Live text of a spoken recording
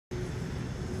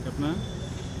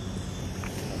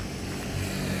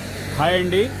Hi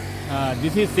Andy,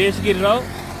 this is Seshgiri Rao,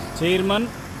 Chairman,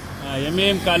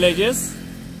 MAM Colleges.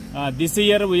 This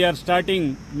year we are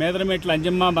starting Medarametla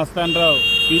Anjamma Mastan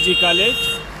PG College.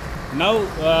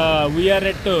 Now we are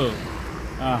at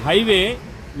highway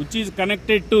which is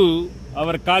connected to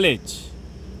our college.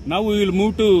 Now we will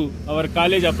move to our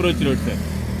college approach road, sir.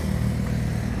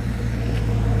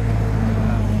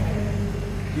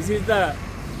 This is the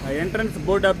entrance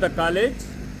board of the college,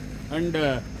 and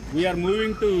we are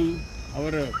moving to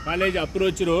our college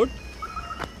approach road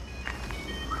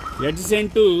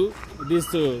adjacent to this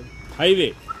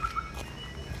highway.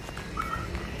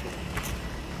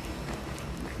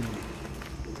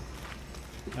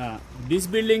 This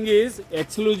building is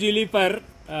exclusively for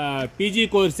PG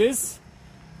courses.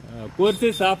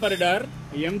 Courses offered are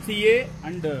MCA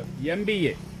and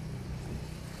MBA.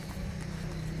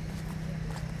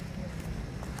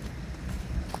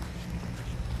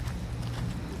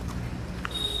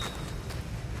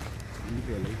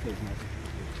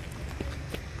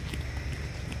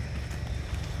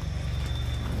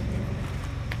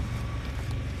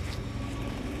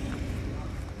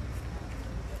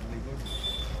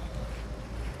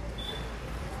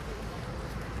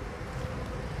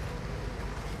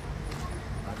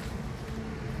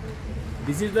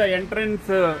 This is the entrance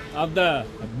of the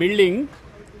building.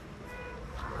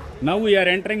 Now we are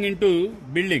entering into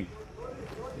building.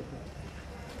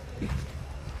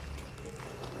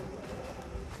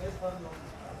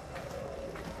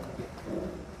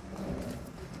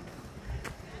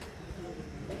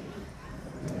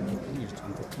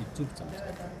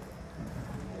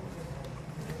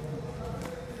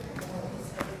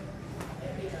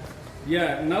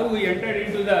 Yeah, now we entered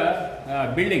into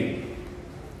the building.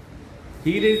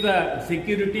 Here is the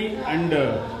security and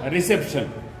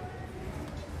reception.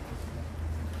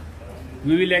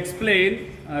 We will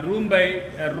explain room by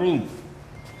room.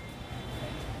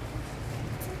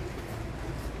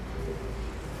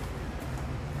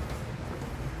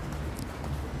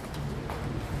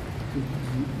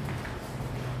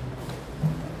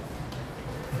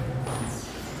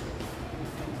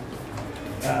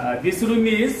 This room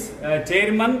is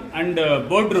chairman and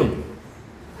board room.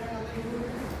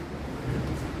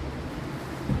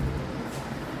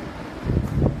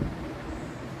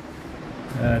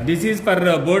 This is for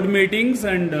board meetings,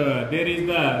 and there is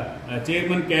the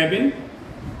chairman cabin.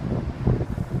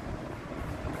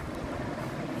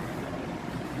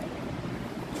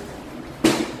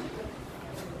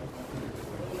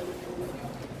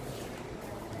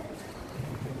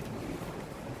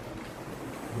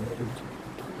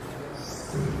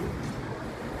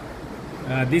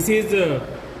 This is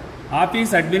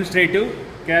office administrative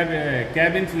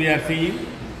cabins we are seeing.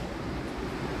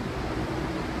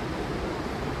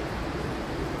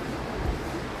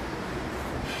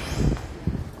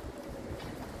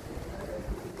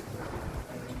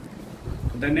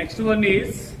 The next one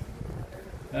is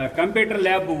computer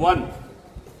lab 1.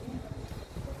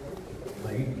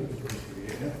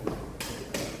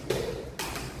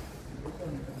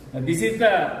 This is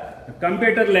the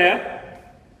computer lab.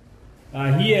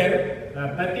 Here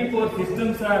 34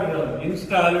 systems are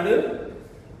installed.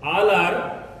 All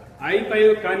are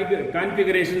i5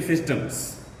 configuration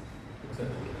systems.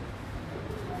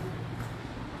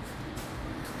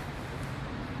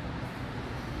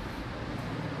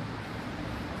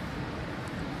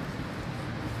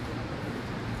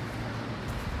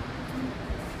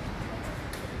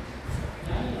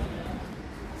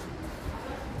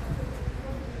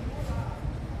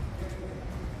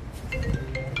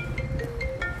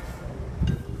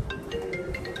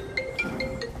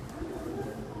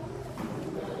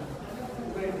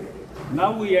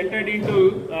 Now we entered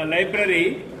into a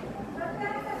library.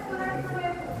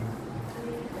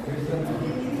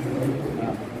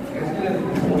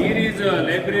 Here is a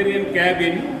librarian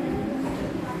cabin,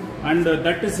 and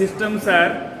that systems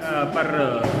are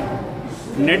for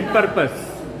net purpose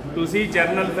to see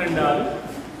journals and all.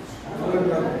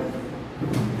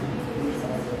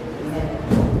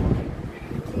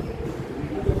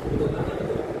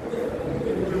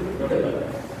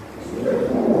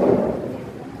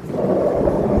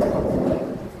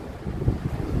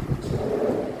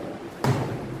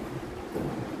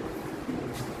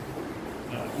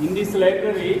 In this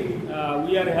library,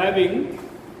 we are having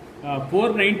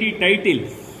 490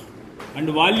 titles, and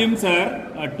volumes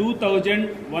are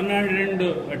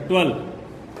 2112,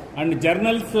 and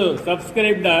journals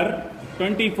subscribed are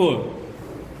 24.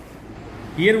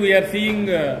 Here we are seeing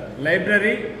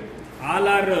library, all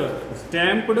are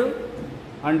stamped,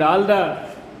 and all the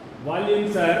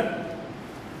volumes are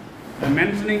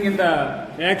mentioning in the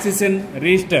axis and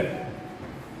register.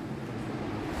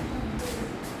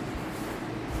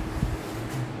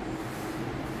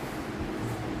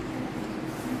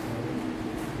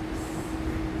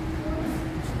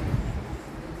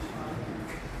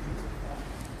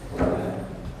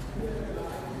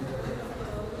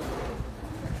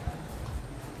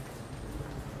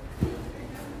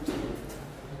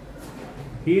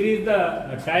 Here is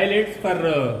the toilets for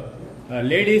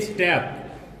ladies staff.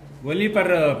 Only for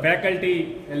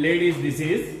faculty ladies this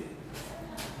is.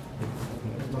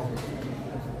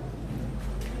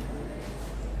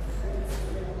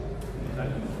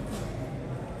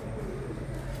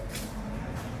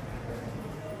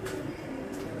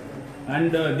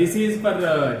 And this is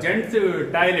for gents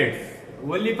toilets.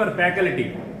 Only for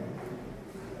faculty.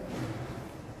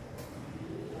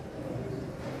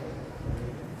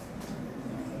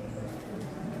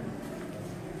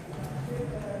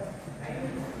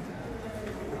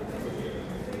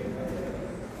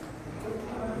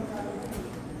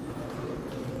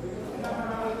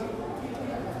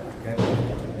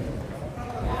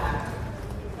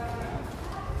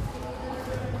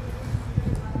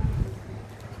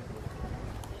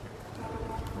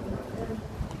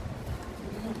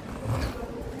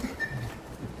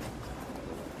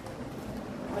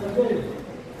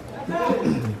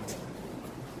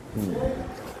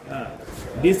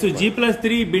 This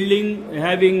G+3 building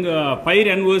having fire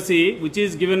NOC, which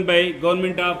is given by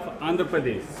Government of Andhra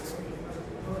Pradesh.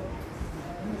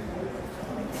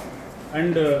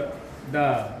 And the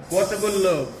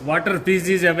potable water fees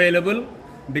is available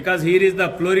because here is the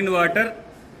fluorine water.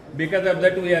 Because of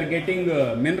that we are getting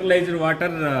mineralized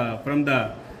water from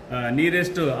the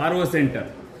nearest RO center.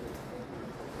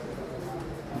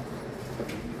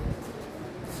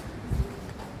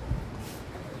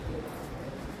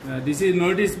 This is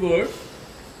notice board.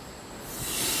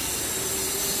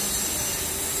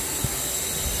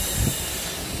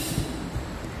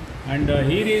 And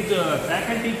here is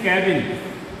faculty cabin.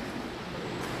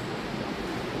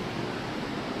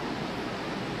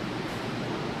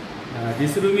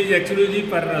 This room is exclusive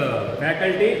for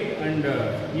faculty, and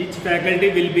each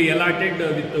faculty will be allotted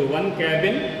with one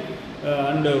cabin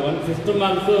and one system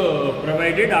also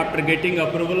provided after getting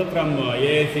approval from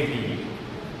AICTE.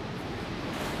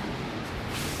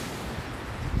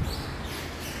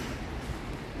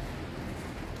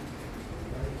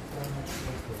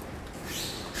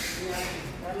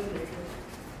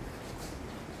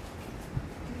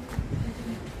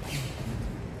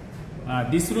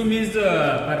 This room is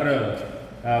for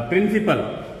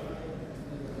principal.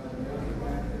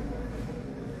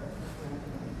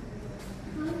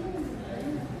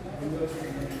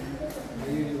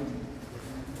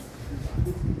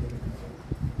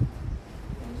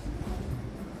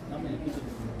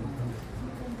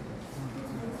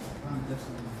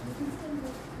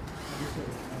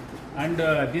 And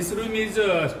this room is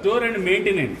store and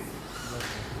maintenance.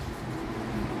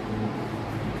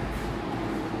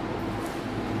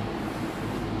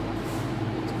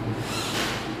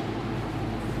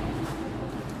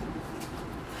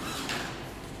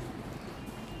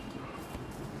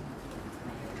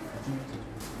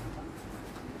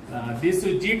 This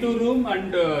G2 room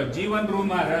and G1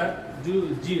 room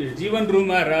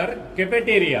are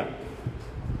cafeteria.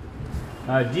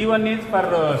 G1 is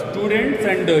for students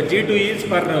and G2 is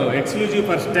for exclusive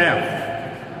for staff.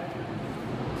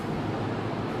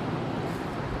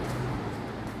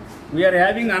 We are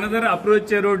having another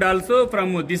approach road also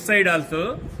from this side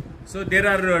also. So there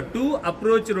are two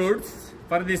approach roads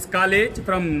for this college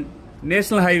from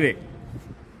National Highway.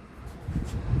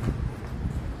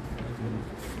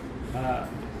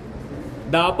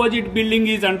 The opposite building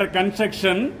is under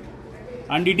construction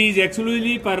and it is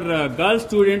exclusively for girls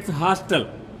students hostel.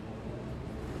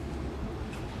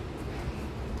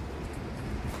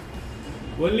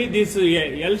 Only this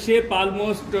L shape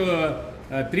almost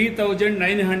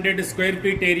 3,900 square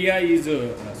feet area is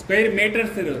square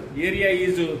meters area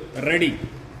is ready.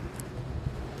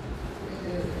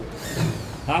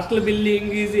 Hostel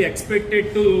building is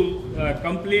expected to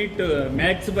complete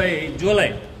max by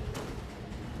July.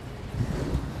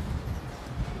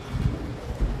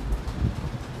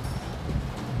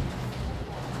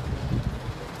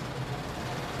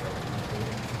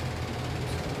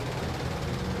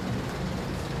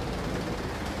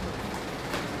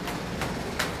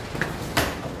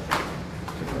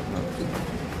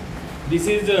 This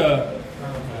is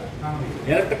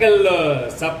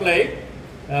electrical supply.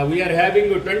 We are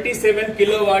having 27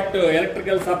 kilowatt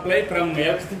electrical supply from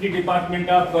Electricity Department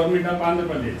of Government of Andhra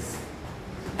Pradesh.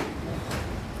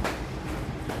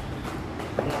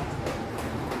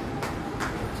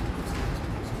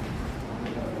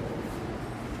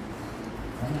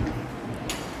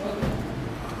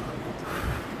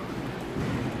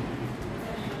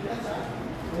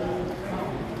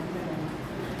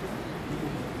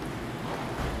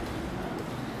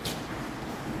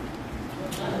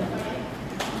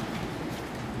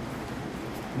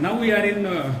 Now we are in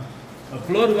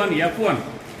floor 1, F1,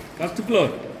 first floor.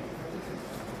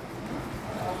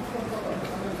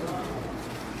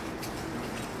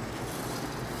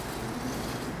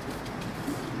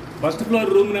 First floor,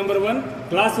 room number 1,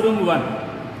 classroom 1.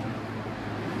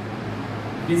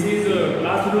 This is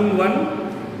classroom 1.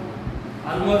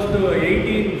 Almost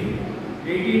 18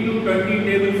 to 20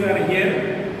 tables are here.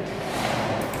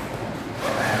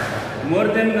 More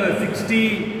than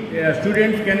 60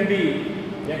 students can be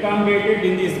accommodated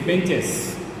in these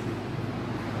benches.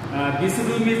 This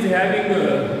room is having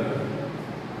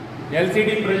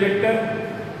LCD projector.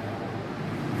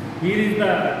 Here is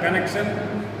the connection,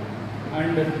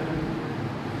 and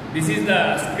this is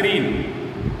the screen.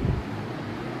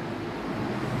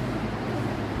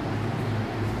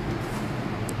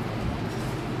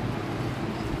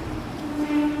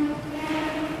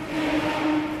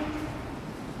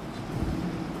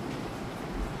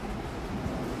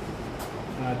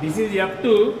 This is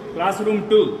F2, classroom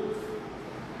 2.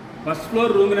 First floor,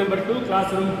 room number 2,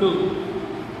 classroom 2.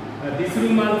 This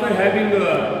room also having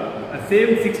a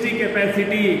same 60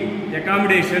 capacity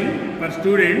accommodation for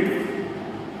students,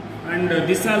 and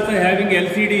this also having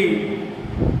LCD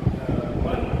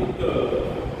one with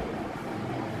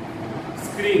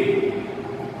screen.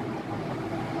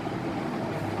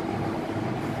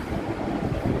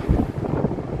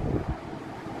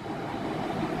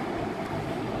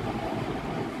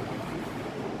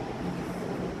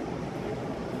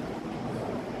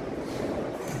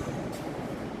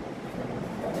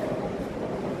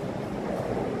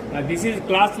 This is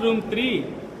classroom 3.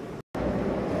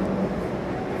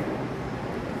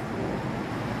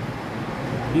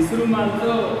 This room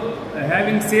also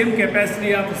having same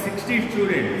capacity of 60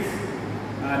 students.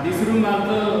 This room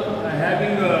also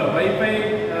having Wi-Fi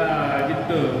with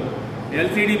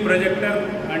LCD projector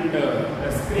and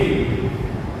a screen.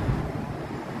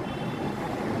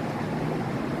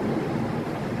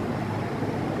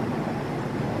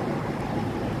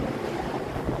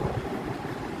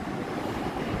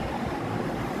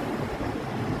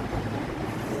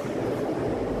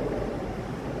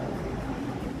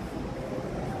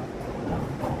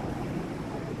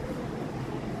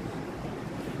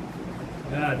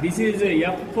 This is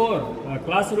F4,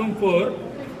 classroom 4.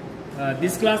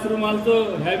 This classroom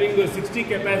also having 60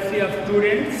 capacity of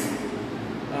students,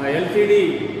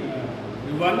 LCD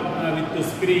one with the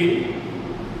screen.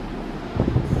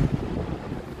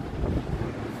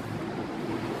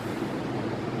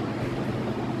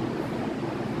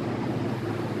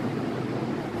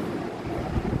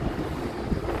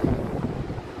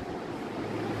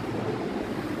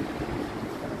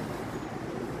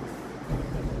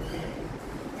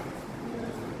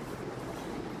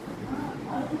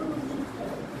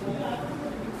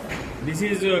 This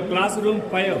is classroom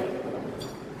 5.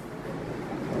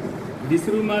 This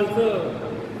room also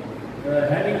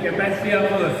having capacity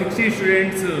of 60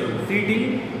 students seating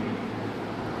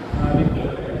with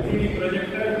LCD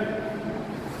projector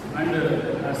and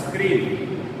a screen.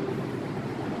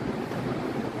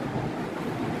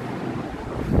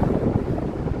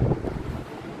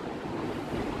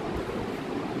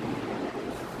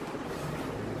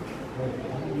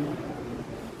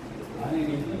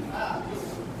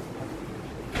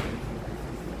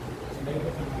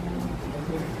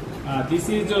 This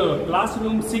is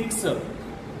classroom 6.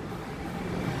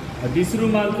 This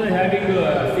room also having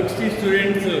 60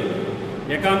 students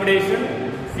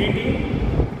accommodation, seating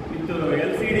with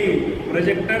LCD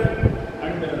projector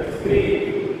and screen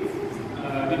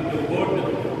with board,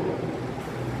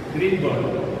 green board.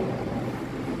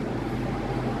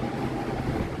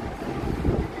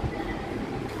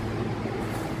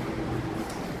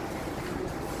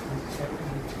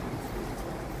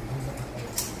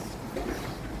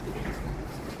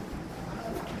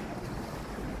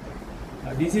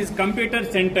 This is computer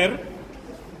center.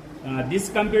 This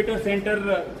computer center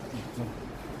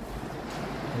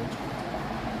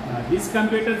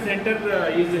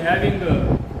is having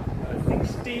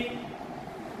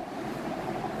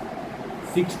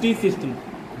 60 systems.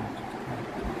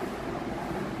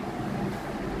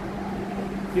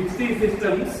 60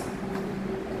 systems.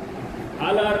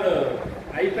 All are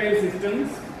i5 systems.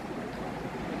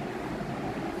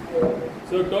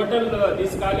 So total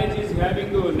this college is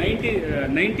having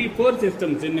 94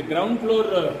 systems. In the ground floor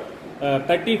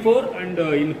 34 and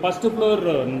in first floor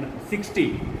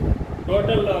 60.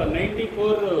 Total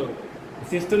 94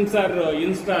 systems are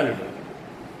installed.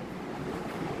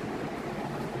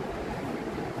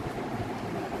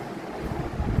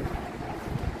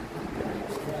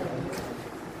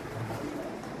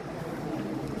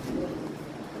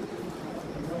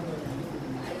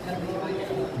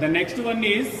 The next one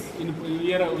is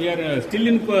we are still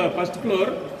in first floor.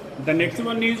 The next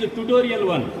one is tutorial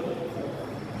one.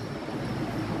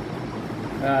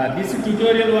 This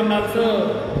tutorial one also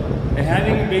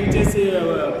having benches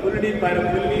fully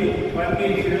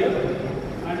furnished,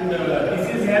 and this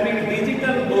is having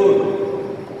digital board.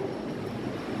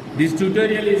 This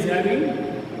tutorial is having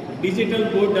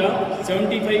digital board of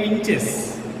 75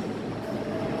 inches.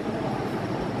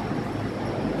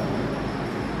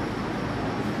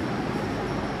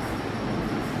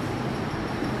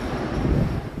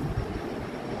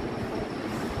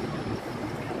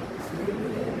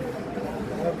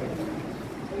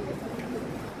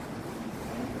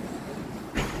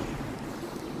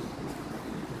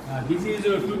 This is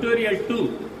tutorial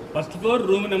 2, first floor,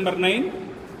 room number 9,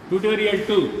 tutorial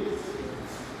 2.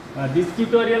 This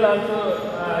tutorial also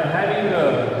having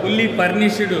fully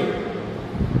furnished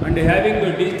and having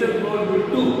a digital board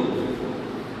 2.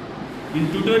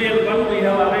 In tutorial 1 we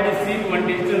have already seen one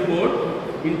digital board.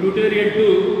 In tutorial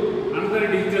 2 another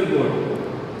digital board.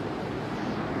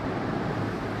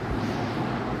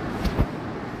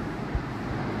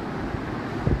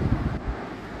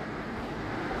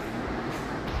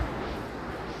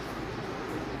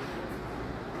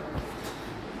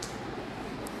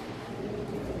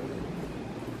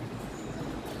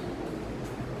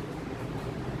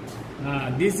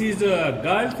 This is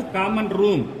girls common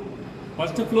room.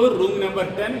 First floor, room number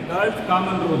 10, girls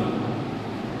common room.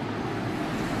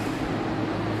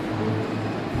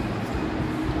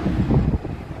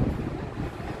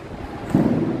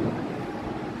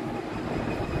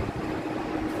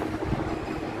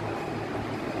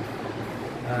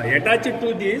 Attached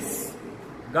to this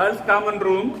girls common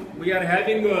room, we are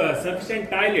having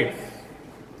sufficient toilets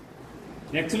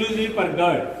exclusively for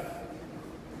girls.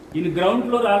 In ground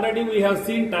floor already we have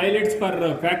seen toilets for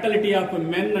faculty of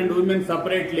men and women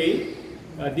separately.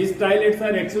 These toilets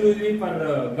are exclusively for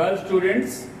girl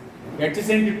students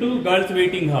adjacent to girls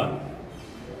waiting hall.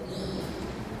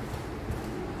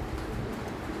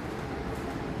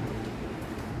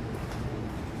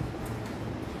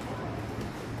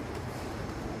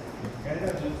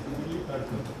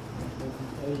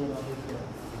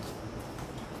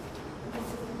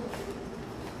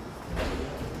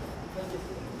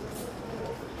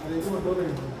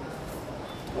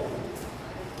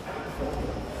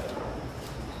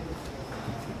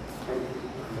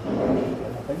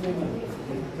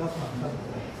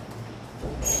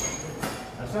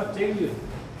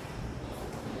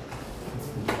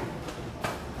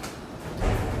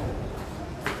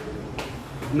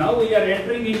 Now we are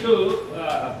entering into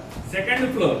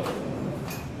second floor.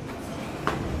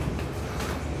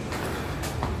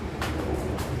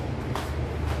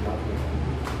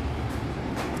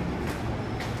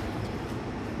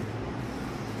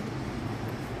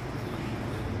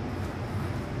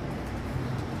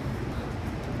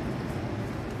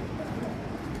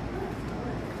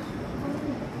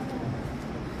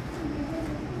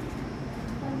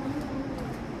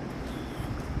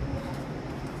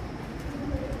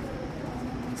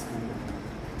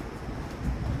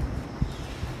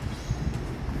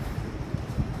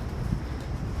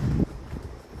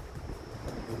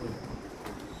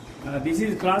 This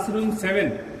is classroom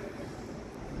 7.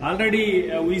 Already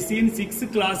we seen 6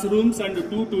 classrooms and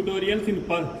 2 tutorials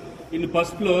in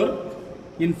first floor.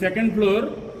 In second floor,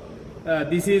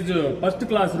 this is first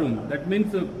classroom. That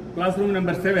means classroom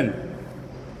number 7.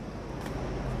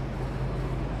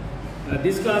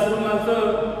 This classroom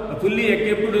also fully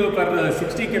equipped for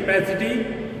 60 capacity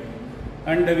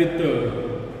and with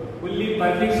fully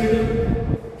furnished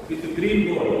with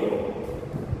green board.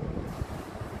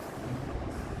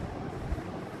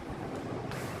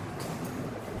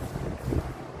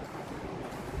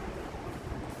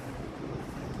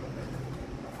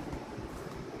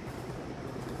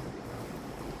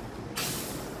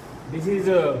 This is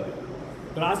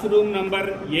classroom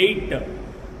number 8.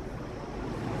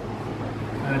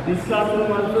 This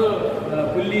classroom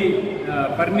also fully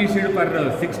furnished for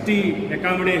 60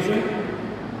 accommodation,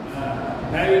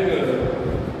 having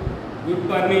good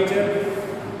furniture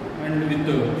and with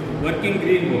working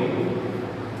green board.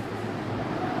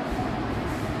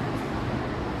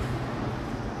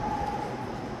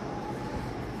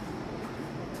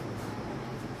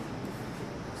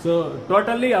 So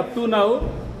totally up to now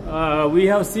we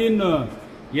have seen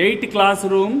 8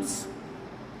 classrooms,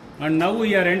 and now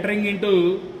we are entering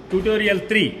into tutorial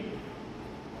 3.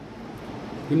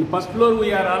 In first floor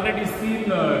we are already seen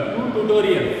 2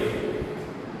 tutorials.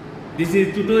 This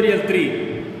is tutorial 3.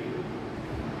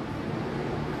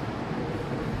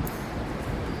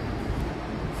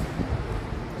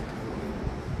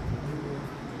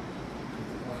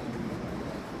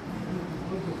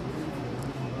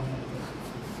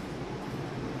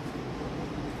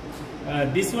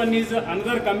 This one is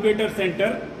another computer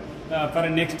center. For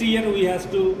next year we have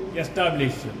to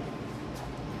establish.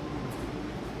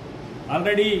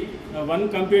 Already one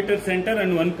computer center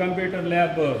and one computer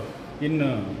lab in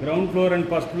ground floor and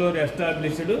first floor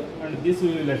established, and this we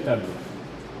will establish.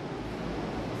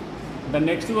 The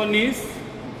next one is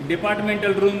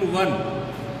departmental room 1.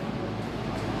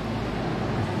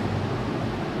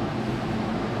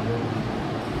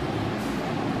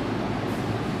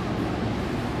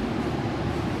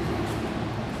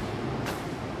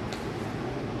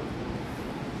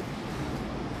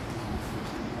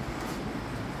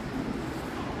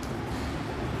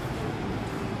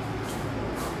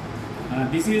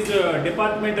 This is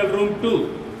departmental room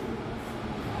 2.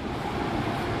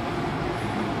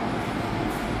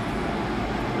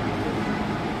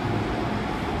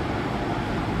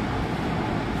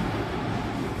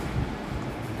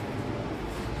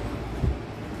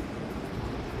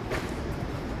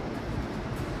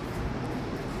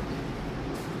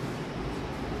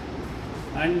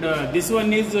 And this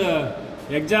one is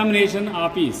examination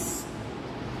office.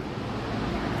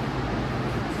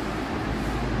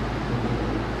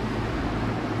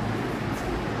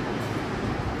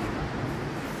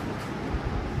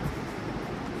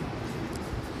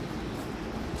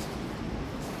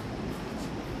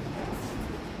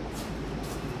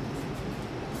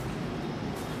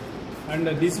 And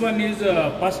this one is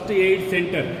first aid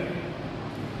center.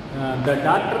 The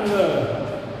doctor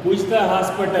Pushta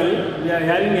Hospital, we are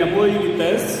having MOU with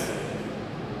us.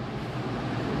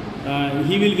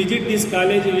 He will visit this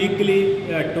college weekly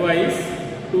twice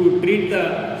to treat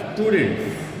the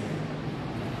students.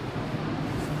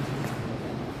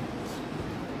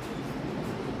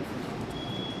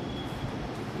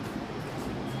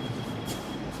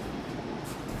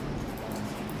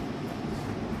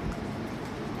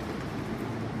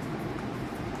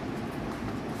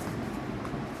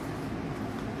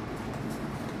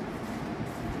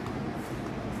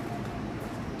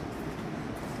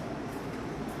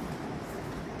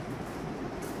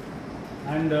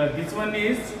 And this one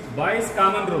is boys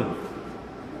common room.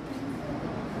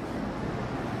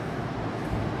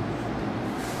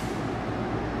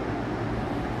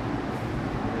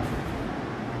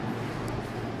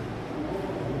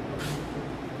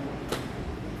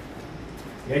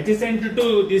 Adjacent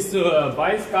to this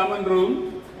boys common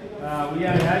room, we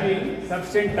are having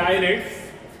sufficient toilets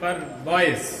for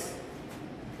boys.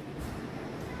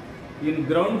 In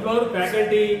ground floor,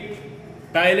 faculty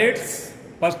toilets.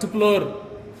 First floor,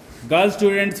 girl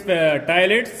students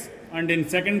toilets, and in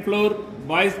second floor,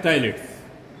 boys toilets.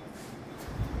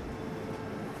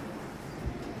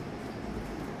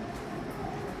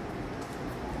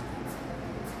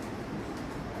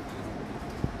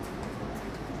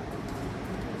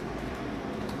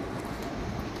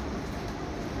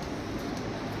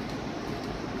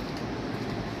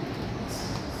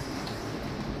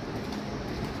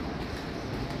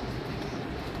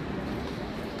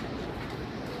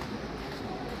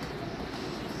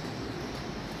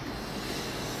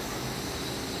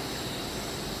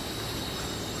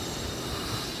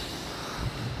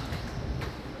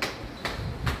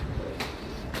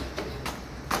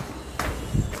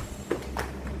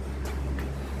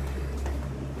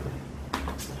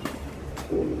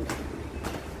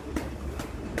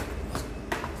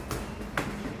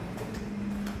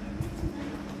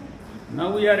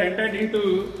 Now we are entered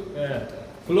into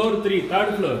floor 3,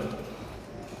 third floor.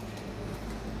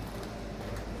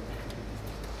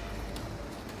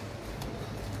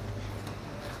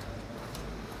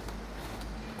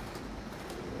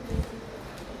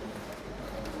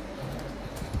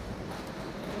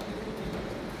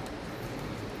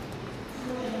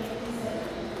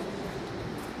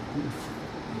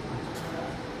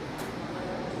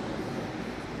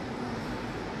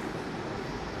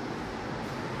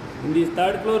 In this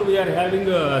third floor, we are having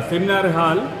a seminar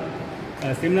hall.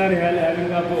 Seminar hall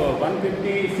having up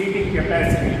 150 seating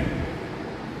capacity.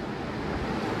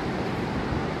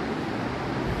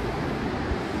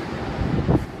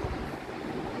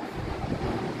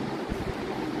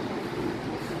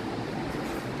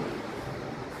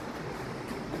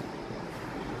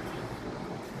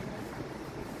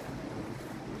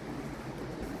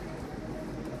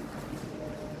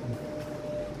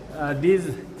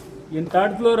 These in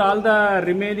third floor, all the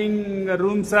remaining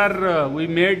rooms are we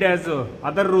made as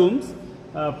other rooms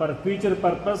for future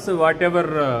purpose,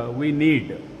 whatever we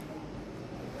need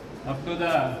up to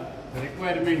the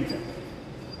requirement.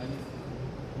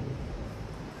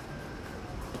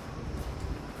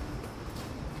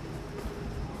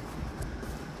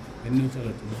 How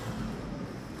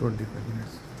 25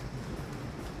 minutes.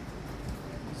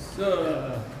 So,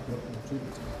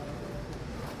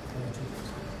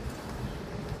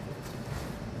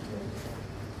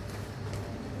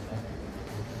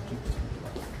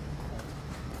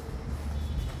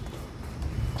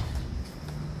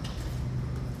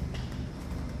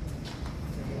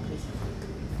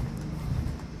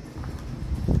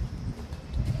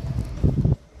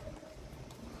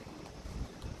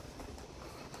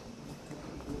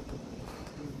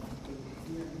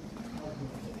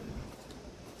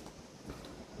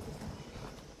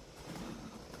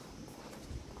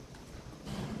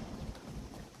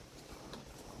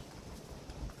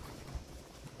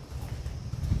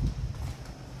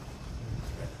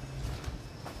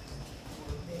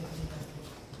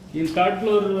 in third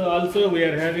floor also we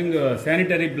are having a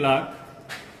sanitary block.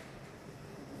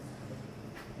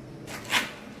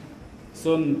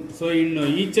 So in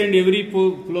each and every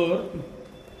floor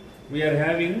we are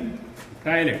having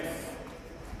toilets.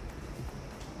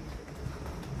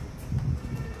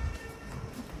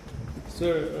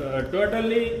 So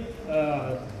totally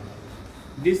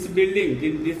this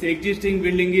building, this existing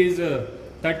building is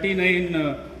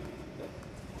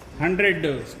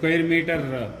 3900 square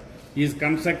meter is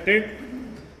constructed,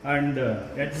 and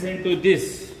adjacent to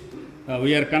this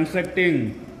we are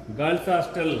constructing girls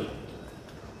hostel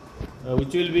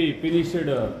which will be finished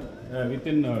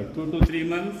within 2 to 3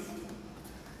 months,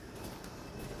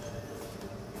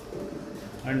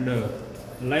 and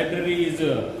library is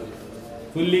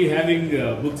fully having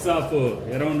books of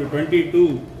around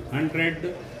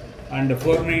 2200 and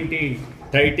 490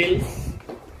 titles,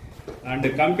 and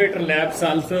computer labs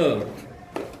also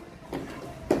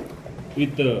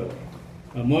with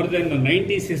more than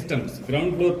 90 systems.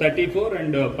 Ground floor 34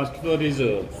 and first floor is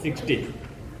 60.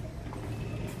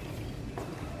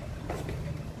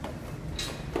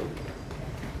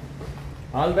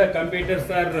 All the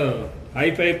computers are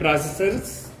hi-fi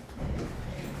processors.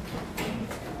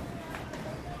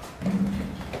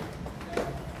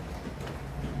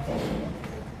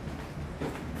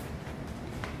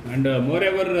 And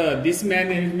moreover, this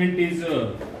management is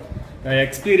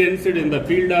experienced in the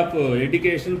field of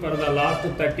education for the last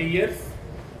 30 years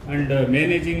and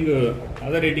managing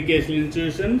other educational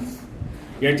institutions.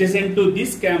 Adjacent to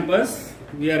this campus,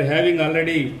 we are having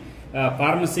already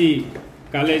pharmacy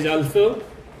college also,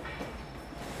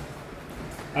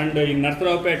 and in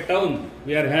Narsaraopet town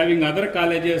we are having other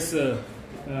colleges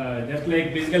just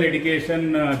like physical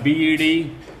education, BED,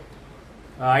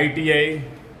 ITI,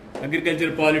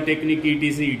 agriculture polytechnic,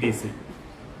 etc.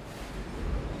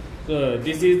 So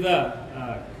this is the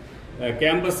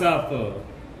campus of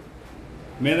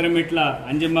Medarametla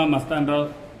Anjamma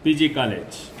Mastan PG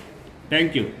College.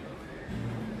 Thank you.